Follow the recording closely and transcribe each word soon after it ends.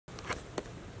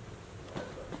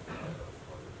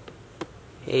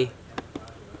Hey.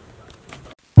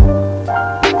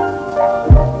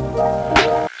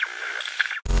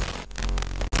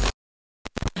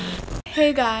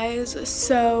 Hey guys,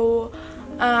 so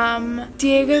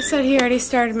Diego said he already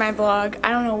started my vlog.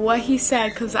 I don't know what he said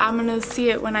because I'm gonna see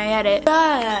it when I edit.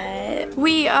 But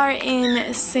we are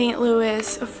in St.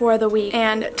 Louis for the week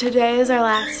and today is our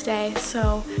last day,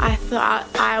 so I thought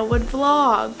I would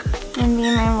vlog and be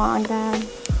my vlog dad.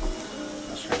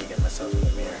 I was trying to get myself in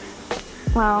the mirror.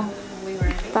 Well,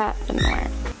 that didn't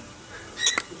work.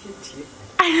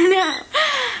 I don't know.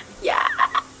 Yeah.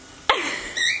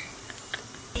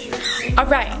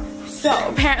 Alright, so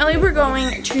apparently we're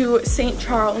going to St.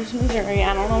 Charles, Missouri.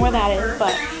 I don't know where that is,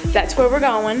 but that's where we're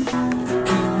going.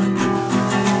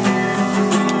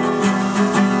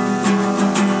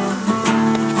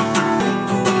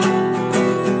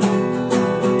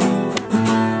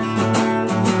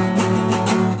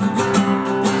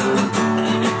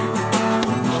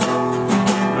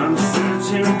 I'm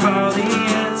searching for the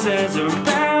answers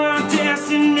about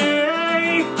destiny.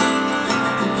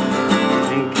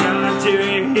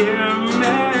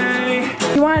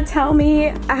 You want to tell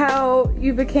me how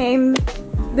you became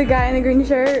the guy in the green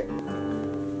shirt?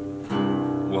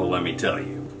 Well, let me tell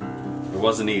you, it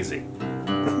wasn't easy.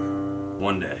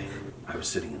 One day, I was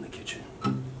sitting in the kitchen,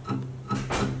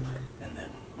 and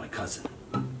then my cousin,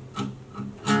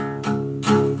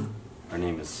 her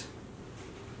name is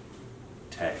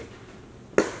Tay,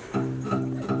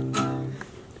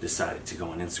 decided to go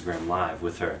on Instagram Live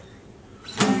with her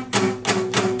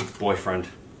boyfriend.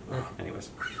 Anyways.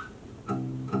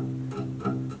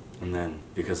 And then,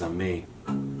 because I'm me,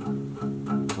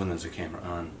 when there's a camera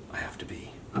on, I have to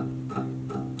be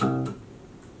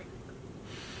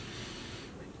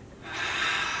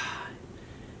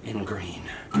in green.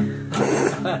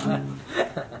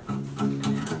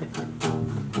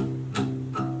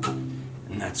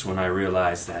 And that's when I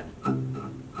realized that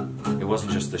it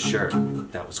wasn't just the shirt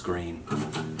that was green.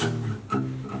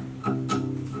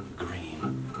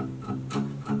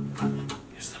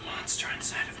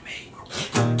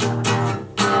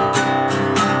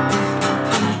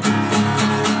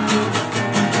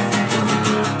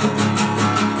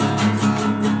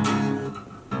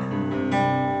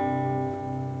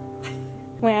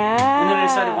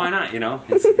 You know,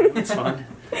 it's fun.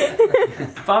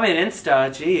 Follow me on Insta,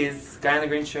 jeez. Guy in the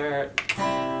green shirt.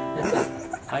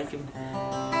 Hiking.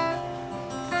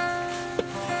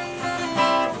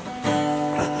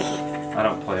 I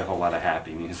don't play a whole lot of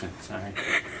happy music, sorry.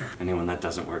 Anyone that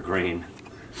doesn't wear green.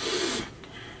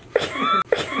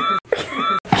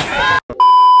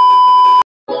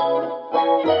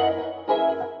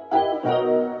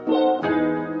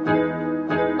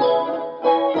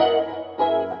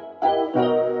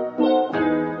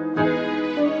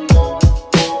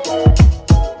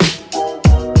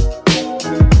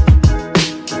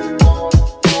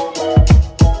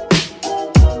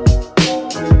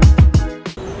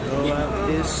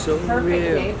 So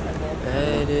real,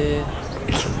 that it,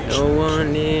 no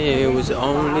one near, it was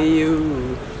only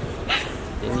you,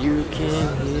 and you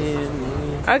can hear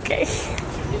me. Okay.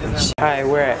 Hi,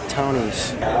 we're at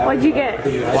Tony's. What'd you get?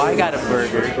 Well, I got a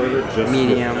burger,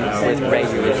 medium, with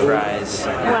regular fries.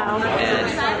 Wow.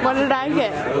 And what did I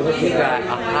get? you got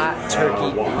a hot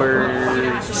turkey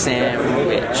burger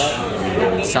sandwich.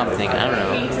 Something, I don't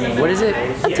know. What is it?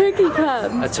 A turkey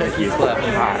club. A turkey club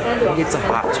hot. Who gets a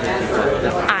hot turkey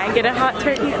club? I get a hot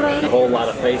turkey club. A whole lot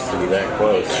of face to be that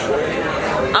close.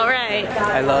 Alright.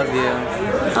 I love you.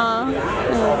 I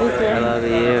love you too. I love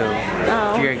you.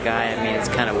 Oh. If you're a guy, I mean, it's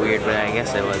kind of weird, but I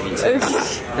guess I love you too.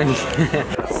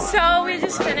 So we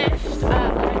just finished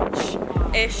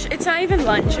lunch-ish. It's not even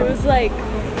lunch. It was like...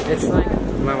 It's like,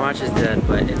 my watch is dead,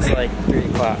 but it's like 3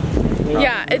 o'clock.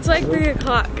 Yeah, it's like 3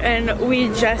 o'clock and we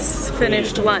just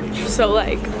finished lunch. So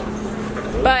like...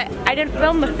 But I didn't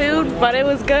film the food, but it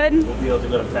was good.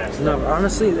 No,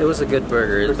 honestly, it was a good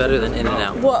burger. It's better than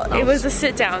In-N-Out. Well, it was a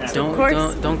sit-down, so of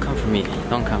course... Don't come for me.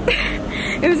 Don't come.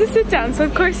 It was a sit-down, so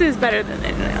of course it was better than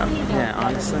In-N-Out. Yeah,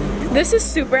 honestly. This is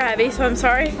super heavy, so I'm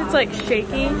sorry if it's like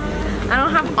shaky. I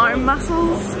don't have arm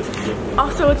muscles.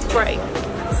 Also, it's bright,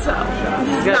 so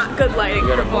this is not good lighting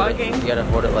for vlogging. You gotta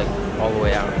hold it like all the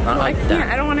way out. Not like I can't.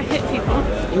 I don't want to hit people.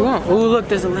 You won't. Oh, look,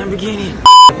 there's a Lamborghini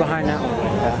behind that one.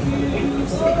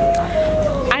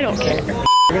 I don't care.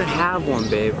 We're gonna have one,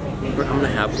 babe. I'm gonna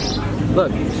have one.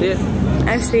 Look, see it?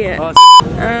 I see it. Oh,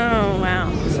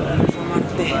 wow.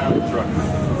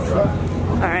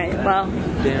 Alright, well.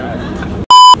 Damn.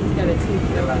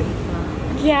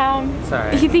 Yeah.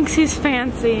 Sorry. He thinks he's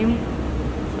fancy.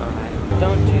 Alright.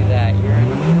 Don't do that.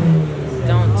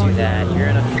 Don't do that. You're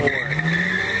in a Ford.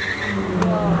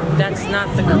 That's not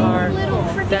the car.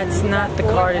 That's not the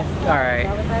car. Alright.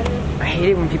 I hate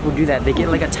it when people do that. They get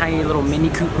like a tiny little Mini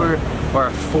Cooper or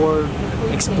a Ford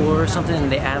Explorer or something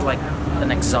and they add like an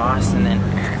exhaust and then...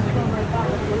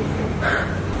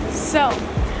 So,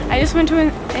 I just went to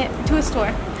a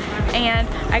store and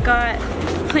I got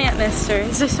plant mister.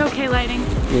 Is this okay lighting?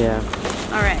 Yeah.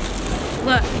 Alright.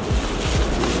 Look.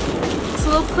 It's a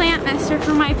little plant mister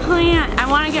for my plant. I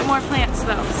want to get more plants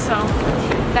though, so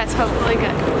that's hopefully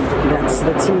good. That's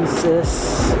the tea,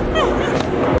 sis.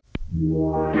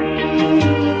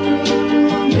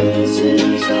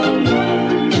 Missing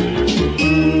someone.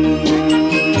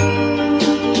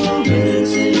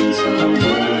 Missing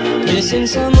someone. Missing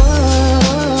someone.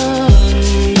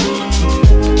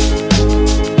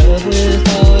 With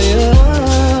all your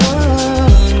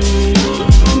heart.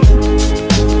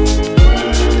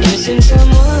 Missing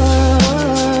someone.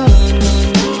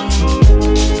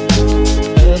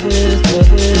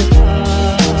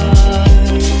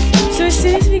 So as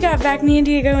soon as we got back, me and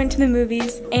Diego went to the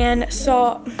movies and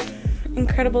saw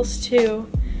Incredibles 2.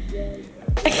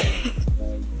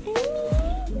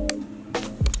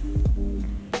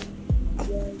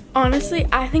 Honestly,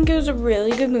 I think it was a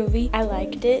really good movie. I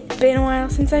liked it. It's been a while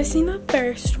since I've seen the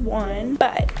first one,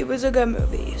 but it was a good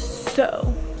movie.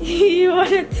 So, you want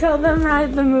to tell them how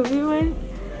the movie went?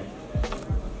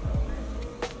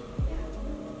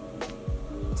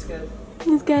 It's good.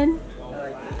 It's good. I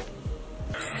liked it.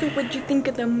 So what'd you think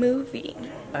of the movie?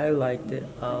 I liked it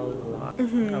a lot. A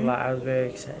lot. I was very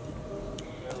excited.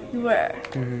 You were.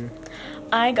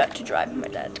 I got to drive my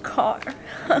dad's car.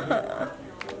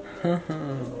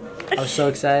 I was so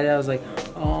excited. I was like,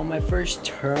 oh, my first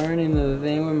turn into the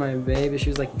thing with my baby. She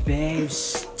was like, babe,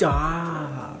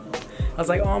 stop. I was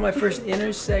like, oh, my first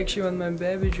intersection with my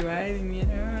baby driving me.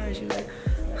 And she was like,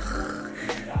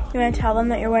 You want to tell them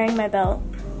that you're wearing my belt?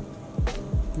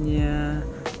 yeah,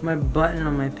 my button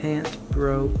on my pants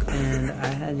broke and I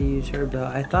had to use her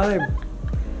belt. I thought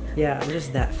yeah, I'm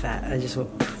just that fat. I just went,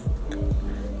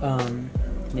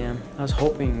 yeah, I was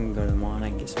hoping to go to the mall and I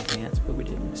could get some pants, but we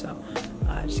didn't, so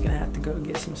I'm just gonna have to go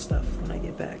get some stuff when I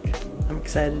get back. I'm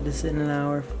excited to sit in an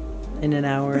hour in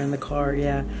the car,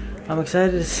 yeah. I'm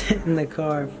excited to sit in the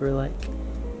car for like,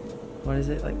 what is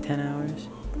it, like 10 hours?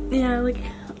 Yeah, like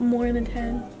more than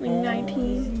 10, like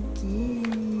 19.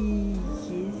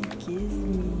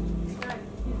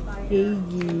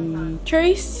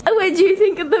 Trace, what'd you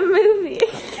think of the movie?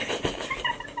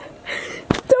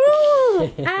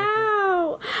 Don't!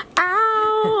 Ow!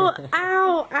 Ow!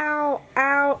 Ow! Ow!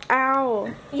 Ow!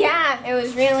 Ow! Yeah, it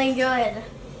was really good.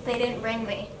 They didn't bring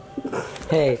me.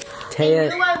 Hey,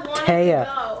 Taya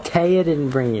didn't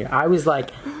bring you. I was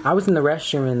like, I was in the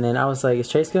restroom and then I was like, is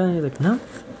Trace going? He's like, no.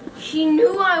 She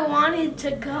knew I wanted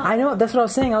to go. I know, that's what I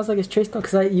was saying. I was like, is Trace going?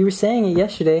 Because you were saying it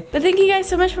yesterday. But thank you guys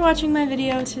so much for watching my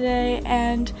video today,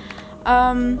 and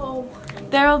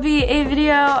there will be a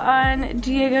video on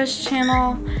Diego's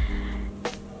channel.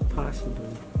 Possibly.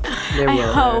 I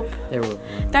hope. There will.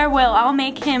 There will. I'll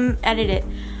make him edit it.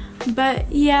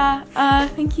 But yeah,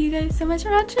 thank you guys so much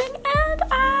for watching, and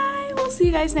I will see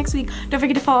you guys next week. Don't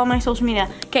forget to follow my social media.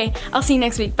 Okay, I'll see you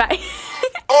next week. Bye.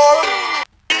 Oh.